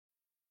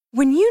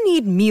When you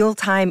need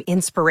mealtime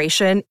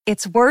inspiration,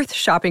 it's worth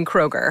shopping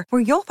Kroger,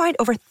 where you'll find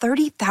over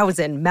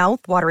 30,000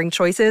 mouth-watering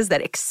choices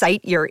that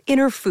excite your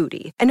inner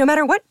foodie. And no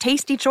matter what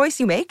tasty choice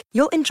you make,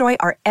 you'll enjoy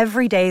our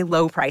everyday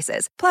low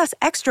prices, plus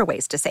extra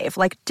ways to save,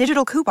 like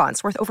digital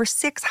coupons worth over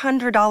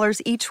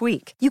 $600 each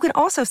week. You can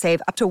also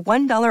save up to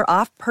 $1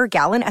 off per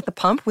gallon at the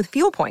pump with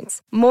fuel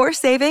points. More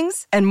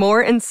savings and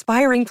more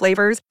inspiring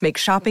flavors make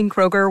shopping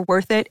Kroger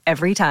worth it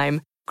every time.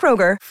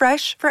 Kroger,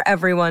 fresh for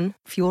everyone.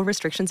 Fuel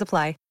restrictions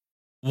apply.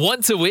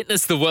 Want to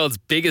witness the world's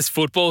biggest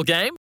football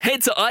game?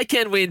 Head to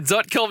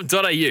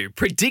iCanWin.com.au,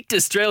 predict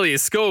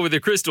Australia's score with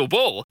a crystal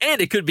ball, and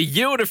it could be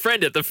you and a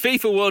friend at the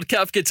FIFA World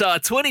Cup Qatar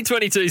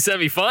 2022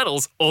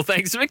 semi-finals, all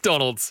thanks to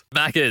McDonald's.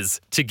 Maccas,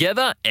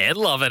 together and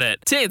loving it.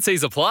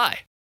 TNCs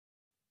apply.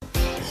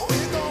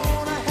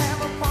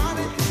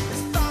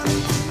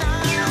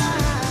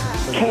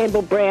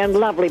 Campbell Brown,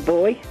 lovely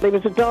boy. There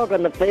was a dog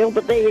on the field,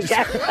 but there you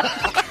go.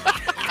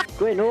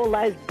 When all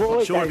those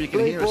boys, those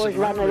blue boys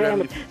running around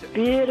with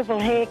beautiful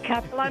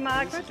haircuts. Hello,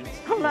 Margaret.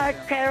 Hello,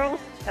 Carol.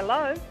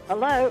 Hello.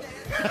 Hello.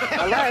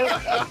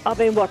 Hello. I've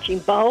been watching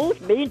bowls.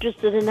 Be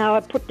interested in how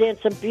I put down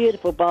some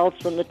beautiful bowls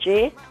from the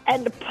chair.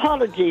 And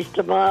apologies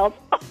to Miles.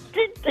 I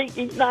didn't think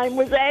his name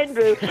was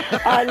Andrew.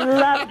 I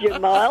loved you,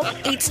 Miles.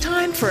 It's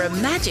time for a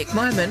magic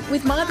moment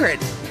with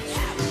Margaret.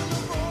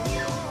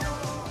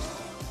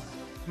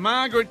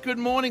 Margaret, good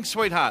morning,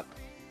 sweetheart.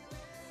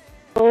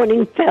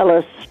 Morning,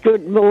 fellas.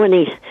 Good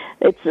morning.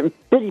 It's a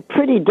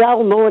pretty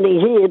dull morning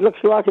here. It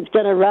looks like it's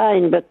going to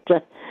rain, but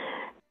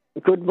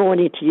good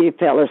morning to you,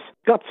 fellas.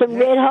 Got some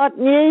red hot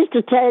news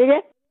to tell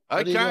you.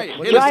 Okay.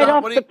 Straight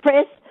off the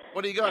press.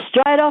 What do you got?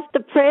 Straight off the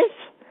press.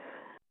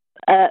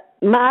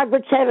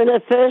 Margaret's having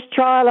her first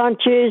trial on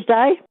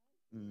Tuesday.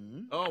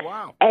 Oh,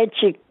 wow. And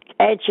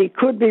she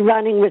could be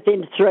running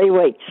within 3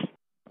 weeks.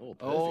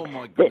 Oh,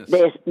 my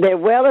goodness. They're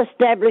well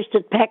established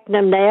at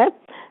Pakenham now.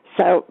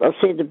 So I'll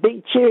send a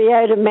big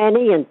cheerio to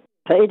Manny and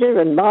Peter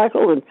and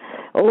Michael and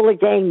all the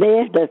gang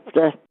there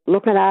that's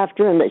looking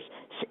after her. And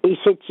he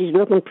said she's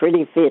looking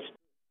pretty fit.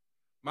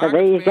 So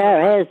there you go.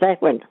 How's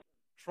that one?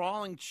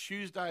 Trialling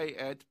Tuesday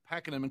at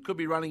Pakenham and could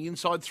be running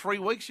inside 3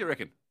 weeks, you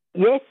reckon?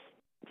 Yes,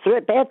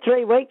 about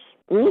 3 weeks.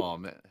 Oh,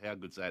 man, how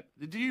good's that?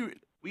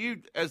 Were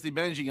you, as the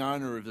managing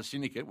owner of the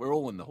syndicate, we're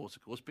all in the horse,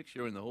 of course. Picks,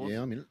 you're in the horse.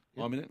 Yeah, I'm in it.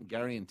 Yep. I'm in it. And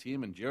Gary and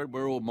Tim and Jared,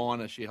 we're all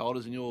minor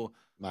shareholders, and you're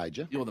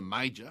major. You're the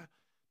major.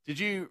 Did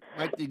you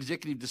make the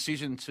executive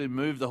decision to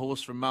move the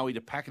horse from Moe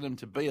to Pakenham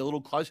to be a little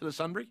closer to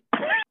Sunbury?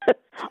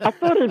 I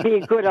thought it'd be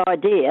a good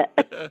idea.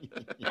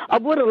 I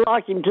would have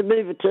liked him to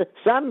move it to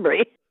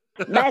Sunbury,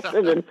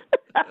 Macedon.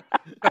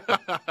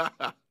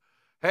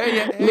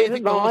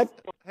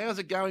 How's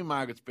it going,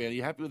 Margaret's been? Are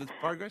you happy with its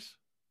progress?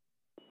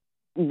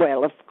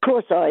 Well, of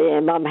course I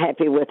am. I'm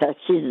happy with her.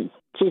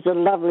 She's a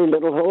lovely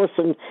little horse,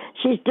 and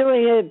she's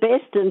doing her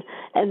best, and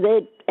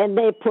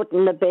they're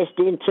putting the best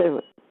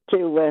into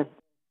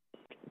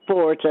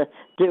for her to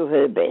do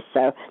her best.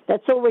 So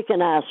that's all we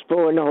can ask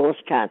for in a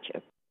horse, can't you?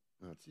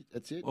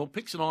 That's it. Well,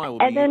 Pix and I will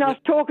And then I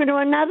was talking to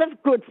another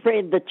good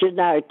friend that you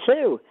know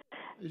too.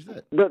 Who's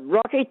that? But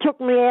Rocky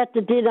took me out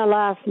to dinner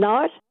last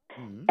night,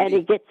 and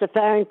he gets a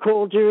phone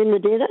call during the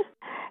dinner.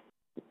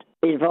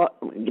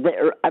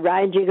 They're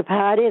arranging a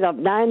party, and I've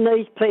known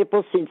these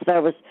people since they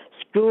were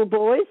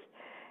schoolboys.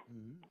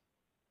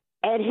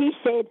 And he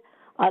said,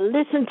 I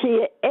listen to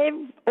you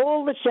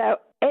all the show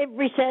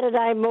every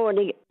Saturday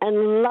morning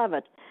and love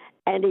it.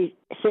 And he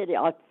said,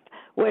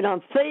 when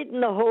I'm feeding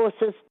the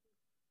horses,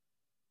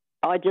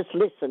 I just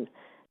listen.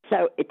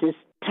 So it is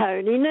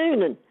Tony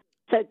Noonan.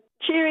 So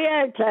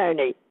cheerio,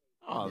 Tony.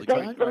 Oh, the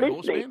Thanks for great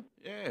listening. horseman.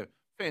 Yeah,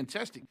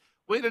 fantastic.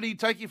 Where did he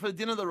take you for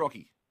dinner, the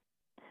Rocky?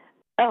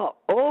 Oh,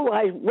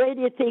 always. Where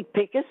do you think,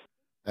 Pickers?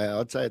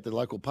 I'd say at the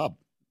local pub.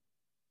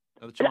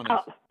 The Chinese.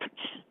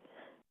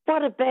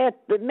 What about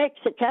the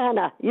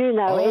Mexicana? You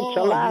know,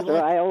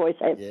 enchilada I always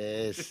have.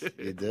 Yes,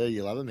 you do.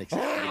 You love a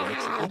Mexican.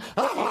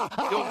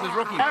 Because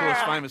Rocky, of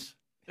course, famous.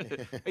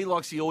 He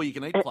likes the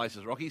all-you-can-eat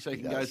places, Rocky, so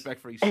he goes back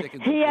for his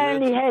second. He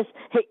only has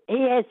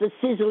he has the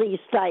sizzling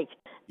steak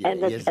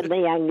and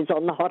the onions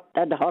on the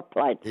hot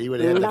plate. He would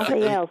have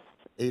nothing else.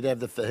 He'd have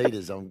the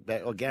fajitas on.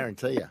 I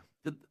guarantee you.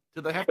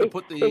 Did they have to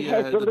put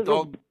the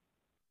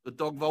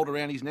dog vault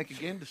around his neck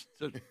again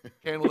to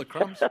handle the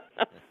crumbs?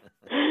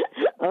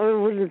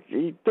 Oh,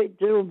 he's been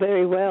doing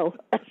very well.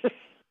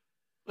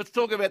 Let's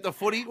talk about the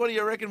footy. What do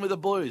you reckon with the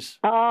Blues?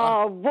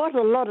 Oh, what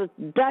a lot of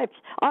dopes.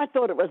 I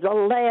thought it was a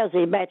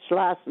lousy match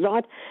last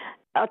night.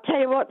 I'll tell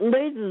you what,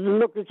 neither of them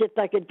looked as if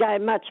they could go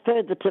much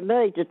further to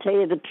me, to tell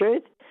you the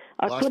truth.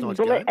 I couldn't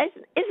believe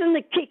it. Isn't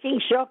the kicking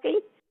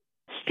shocking?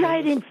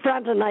 Straight in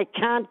front and they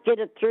can't get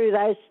it through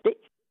those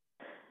sticks.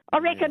 I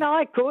reckon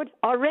I could.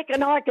 I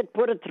reckon I could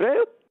put it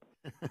through.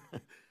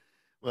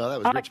 Well, that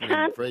was Richmond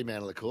and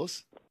Fremantle, of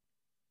course.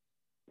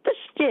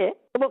 Yeah.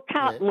 Well,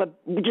 Carlton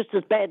were just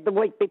as bad the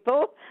week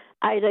before.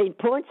 18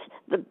 points.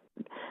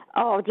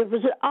 I thought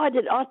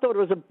it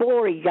was a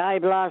boring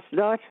game last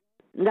night.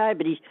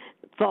 Nobody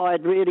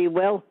fired really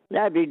well.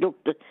 Nobody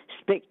looked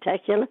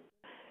spectacular.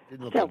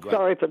 Didn't look Felt great.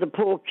 sorry for the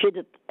poor kid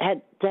that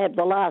had to have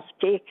the last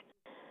kick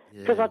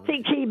because I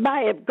think he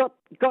may have got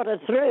it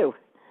through.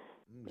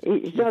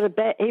 He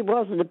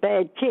wasn't a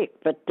bad kick,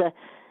 but they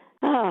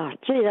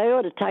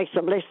ought to take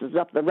some lessons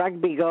off the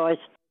rugby guys.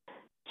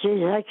 Gee,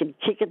 they can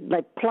kick it and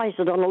they place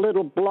it on a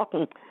little block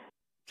and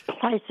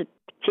place it,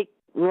 kick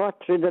right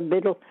through the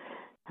middle.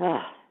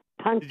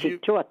 Punch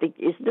it too, I think,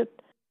 isn't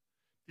it?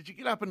 Did you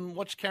get up and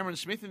watch Cameron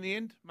Smith in the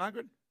end,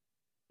 Margaret?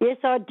 Yes,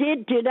 I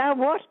did. Do you know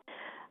what?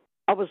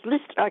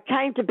 I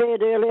came to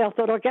bed early. I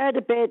thought I'll go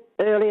to bed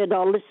early and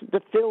I'll listen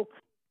to Phil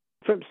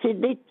from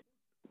Sydney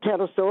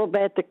tell us all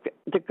about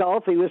the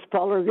golf. He was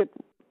following it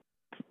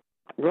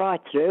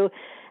right through,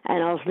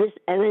 and I was listening.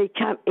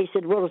 And he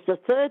said, "Well, it's the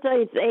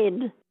 13th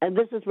end, and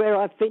this is where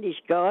I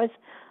finished, guys."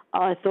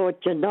 I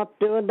thought, "You're not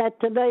doing that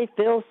to me,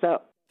 Phil."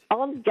 So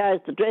on goes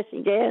the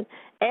dressing gown,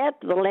 out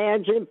to the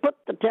lounge room, put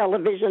the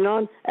television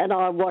on, and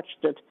I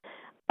watched it.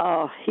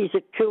 Oh, he's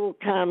a cool,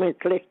 calm, and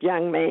collected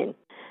young man.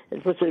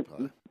 It was a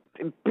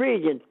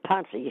brilliant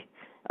punting.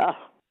 Oh,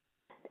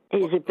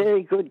 he's a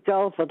very good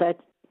golfer, that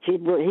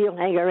kid. He'll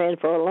hang around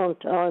for a long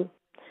time.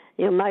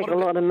 He'll make a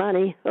lot of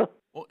money. Well,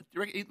 do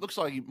you reckon, it looks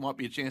like it might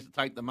be a chance to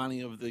take the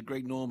money of the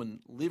Greg Norman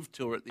Live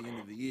Tour at the end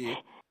of the year.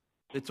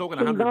 They're talking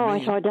 100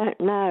 million. I don't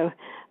know.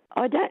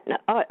 I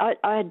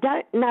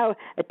don't know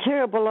a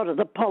terrible lot of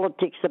the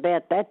politics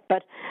about that,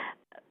 but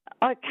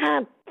I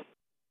can't.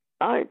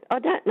 I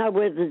don't know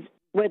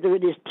whether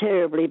it is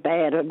terribly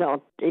bad or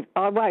not.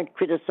 I won't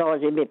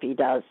criticise him if he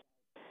does.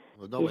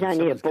 Well, he's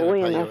only a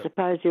boy, and I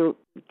suppose he'll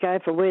go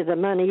for where the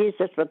money is.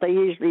 That's what they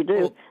usually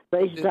do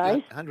these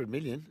days. 100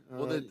 million.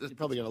 You're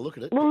probably going to look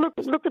at it. Well,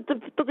 look at the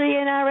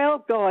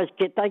NRL guys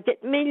They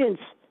get millions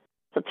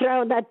for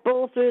throwing that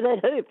ball through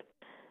that hoop.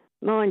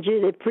 Mind you,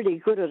 they're pretty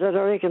good at it.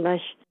 I reckon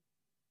they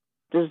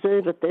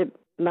deserve it. They're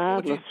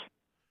marvellous.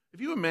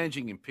 If you were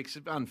managing in picks,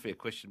 it's an unfair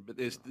question, but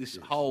there's this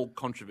whole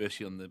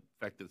controversy on the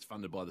fact that it's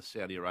funded by the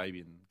Saudi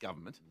Arabian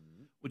government.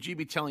 Mm-hmm. Would you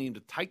be telling him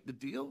to take the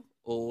deal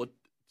or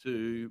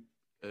to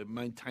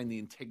maintain the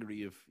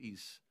integrity of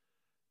his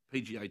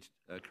PGA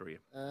career?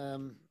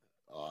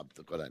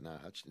 Look, I don't know,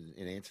 Hutch.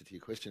 In answer to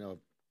your question,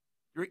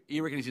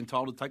 you reckon he's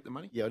entitled to take the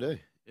money? Yeah, I do.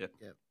 Yeah,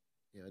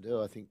 I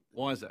do. I think.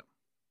 Why is that?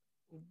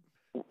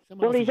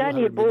 Well, he's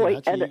only a boy.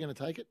 Hutch, are you going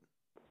to take it?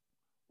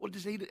 Well,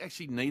 does he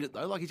actually need it,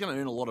 though? Like, he's going to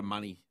earn a lot of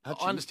money. Hutch,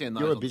 I understand that.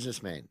 You're a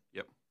businessman.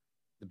 Yep.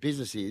 The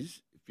business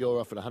is, if you're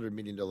offered a $100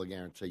 million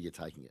guarantee, you're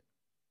taking it.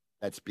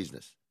 That's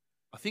business.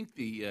 I think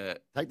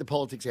take the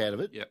politics out of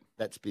it. Yep.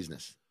 That's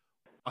business.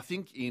 I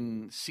think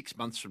in 6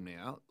 months from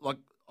now, like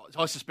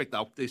I suspect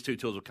these two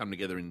tours will come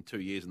together in 2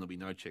 years and there'll be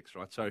no checks,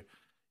 right? So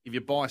if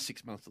you buy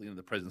 6 months to the end of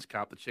the President's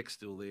Cup, the check's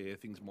still there.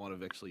 Things might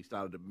have actually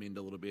started to mend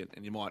a little bit,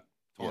 and you might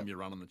time your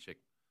run on the check.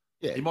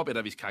 Yeah, he might be able to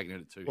have his cake and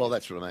eat it too. Well,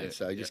 that's what I mean. Yeah,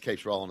 so he just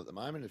keeps rolling at the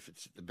moment. If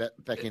it's the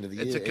back end of the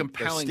year, it's a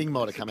compelling. The sting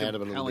might have come out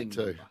of it a little bit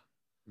too.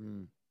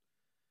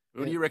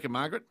 What do you reckon,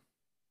 Margaret?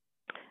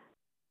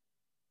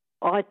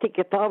 I think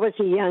if I was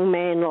a young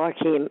man like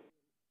him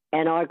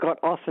and I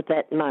got offered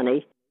that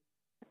money,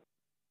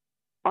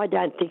 I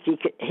don't think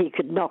he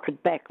could knock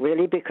it back,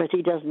 really, because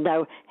he doesn't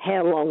know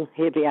how long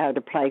he'll be able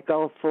to play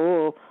golf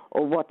for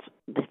or what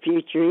the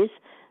future is.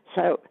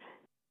 So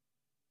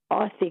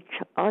I think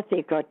I'd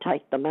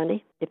take the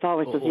money if I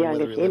was as young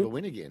whether as he'll him. ever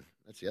win again.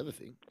 That's the other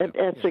thing.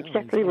 That's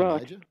exactly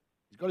right.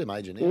 He's got a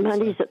major now.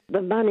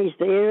 The money's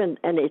there, and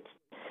it's.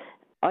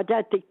 I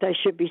don't think they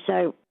should be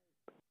so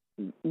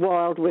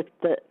wild with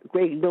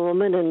Greg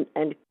Norman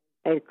and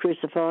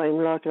crucifying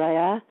like they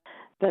are.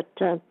 But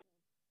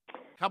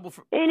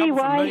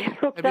anyway,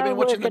 look, have you been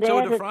watching the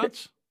Tour de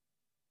France?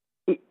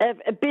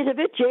 A bit of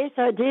it, yes,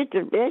 I did.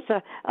 Yes,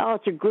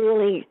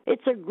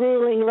 it's a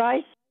grueling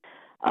race.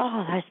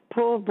 Oh, those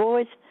poor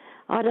boys.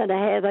 I don't know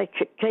how they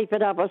keep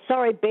it up. I'm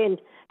sorry Ben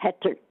had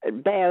to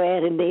bow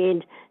out in the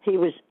end. He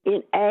was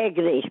in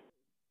agony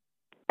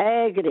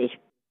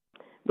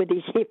with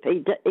his hip.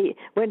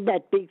 When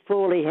that big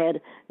fall he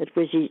had, it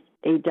was he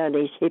done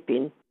his hip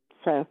in,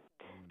 so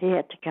he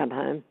had to come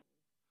home.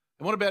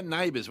 And what about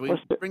Neighbours? We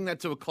bring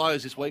that to a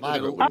close this week.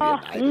 Never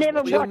watched it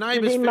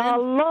in my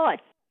life.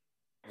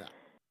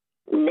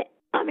 No.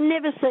 I've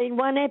never seen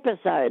one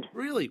episode.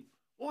 Really?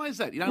 Why is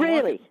that? You don't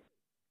really? like it?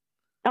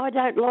 I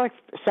don't like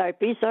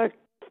soapies. I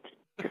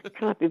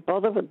can't be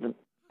bothered with them.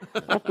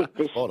 I think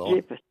they're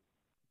stupid.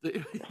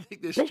 You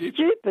think they're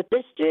stupid?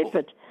 They're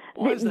stupid.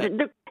 Why is that?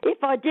 Look,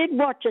 if I did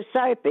watch a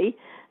soapie,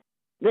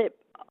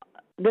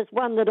 there's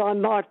one that I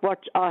might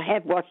watch. I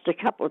have watched a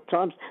couple of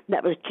times.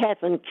 That was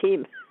Kath and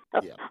Kim.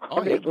 Yeah.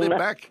 They're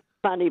back.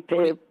 Funny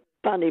pair.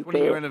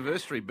 20-year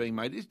anniversary being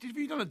made. Have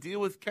you done a deal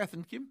with Kath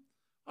and Kim?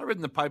 I read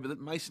in the paper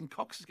that Mason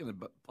Cox is going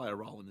to play a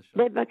role in the show.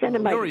 They're going to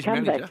make a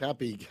comeback.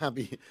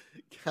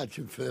 Can't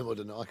confirm or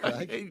deny,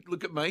 Craig. Hey,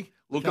 look at me.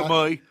 Look at me.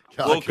 Look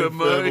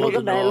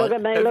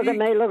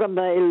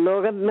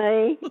at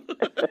me.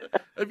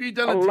 Have you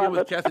done a deal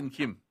with Kath and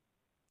Kim?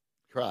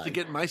 Craig. To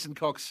get Mason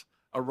Cox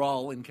a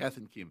role in Kath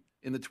and Kim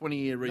in the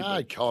 20-year reboot?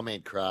 No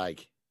comment,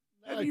 Craig.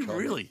 Have you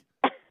really?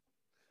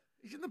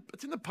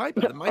 It's in the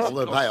paper. The Mason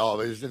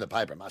It's in the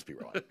paper. It must be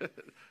right.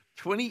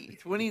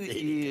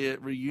 20-year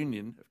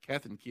reunion of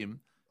Kath and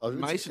Kim.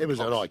 It was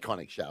an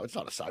iconic show. It's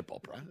not a soap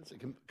opera. It's a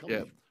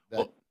comedy.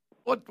 Yeah.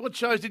 What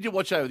shows did you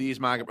watch over the years,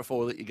 Margaret, before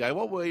we let you go?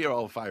 What were your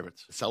old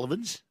favourites? The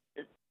Sullivans.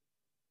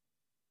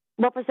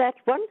 What was that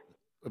one?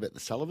 What about the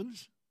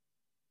Sullivans?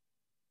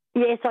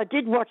 Yes, I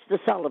did watch the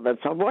Sullivans.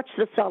 I watched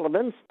the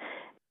Sullivans,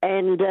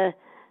 and not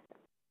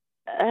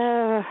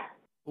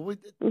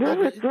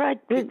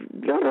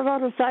a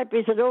lot of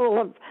soapies at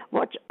all.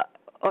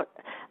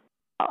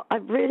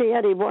 I've really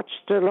only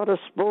watched a lot of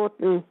sport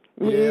and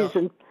news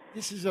and.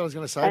 This is what I was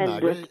going to say,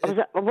 Margaret.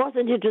 I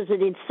wasn't interested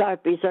in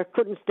soapies. I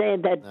couldn't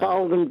stand that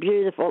bold and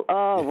beautiful.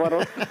 Oh, what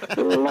a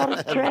lot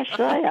of trash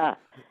they are.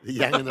 The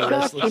Young and the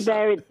Restless.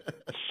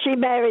 She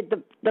married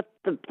the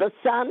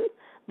son,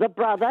 the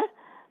brother,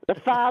 the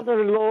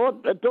father-in-law,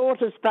 the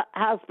daughter's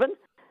husband.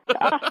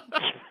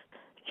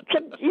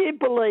 Can you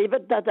believe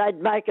it that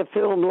they'd make a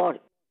film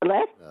like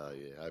that? Oh,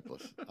 yeah,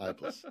 hopeless.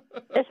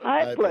 It's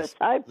hopeless.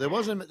 There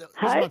wasn't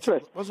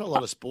a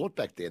lot of sport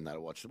back then, though, to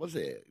watch. Was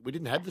there? We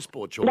didn't have the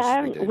sport choices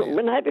we do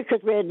now. No,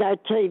 because we had no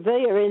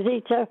TV or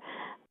anything. So,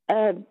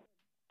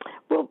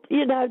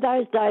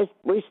 those days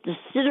we used to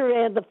sit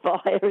around the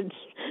fire and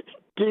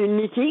do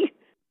knitting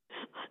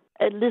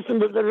and listen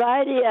to the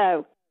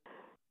radio.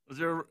 Was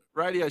there a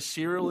radio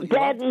serial that you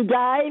Dad liked? and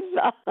Dave.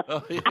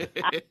 Oh, yeah.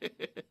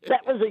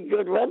 That was a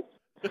good one.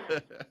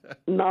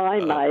 My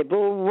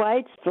Mabel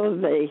waits for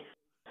me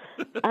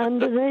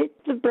underneath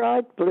the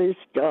bright blue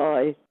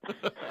sky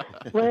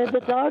where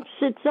the dog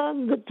sits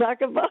on the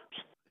tucker box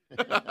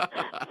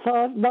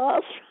 5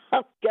 miles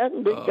from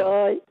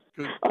Gundagai.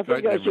 I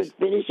think I should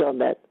finish on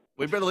that.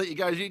 We better let you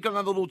go. You got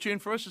another little tune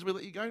for us as we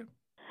let you go?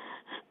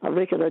 I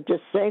reckon I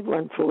just sang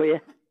one for you.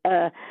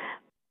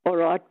 All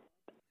right.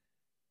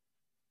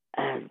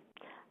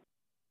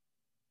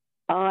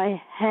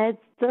 I had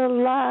the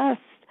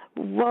last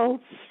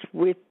waltz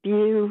with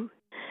you,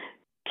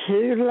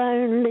 2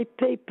 lonely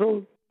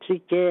people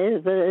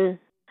together.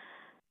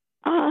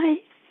 I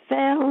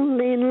fell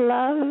in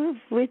love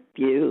with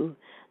you,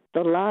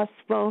 the last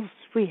waltz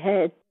we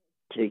had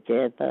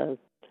together.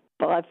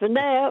 Bye for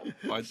now.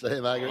 Bye, see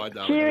you, Margaret.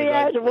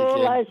 Cheerio to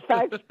all those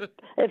folks.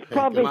 It's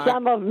probably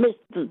some I've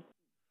missed.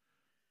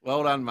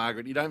 Well done,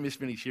 Margaret. You don't miss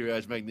many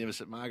Cheerios,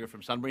 magnificent Margaret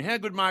from Sunbury. How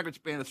good Margaret's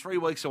been? 3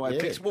 weeks away.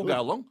 Yeah, We'll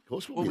go along. Of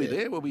course we'll be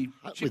there. We'll be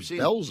chips with in.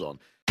 bells on.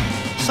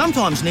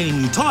 Sometimes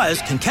needing new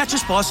tyres can catch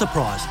us by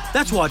surprise.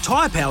 That's why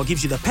Tyre Power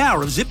gives you the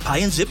power of zip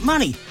pay and zip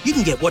money. You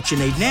can get what you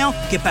need now,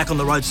 get back on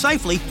the road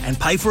safely and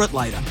pay for it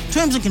later.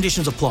 Terms and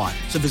conditions apply.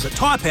 So visit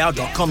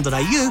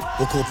tyrepower.com.au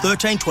or call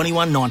 13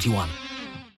 21 91.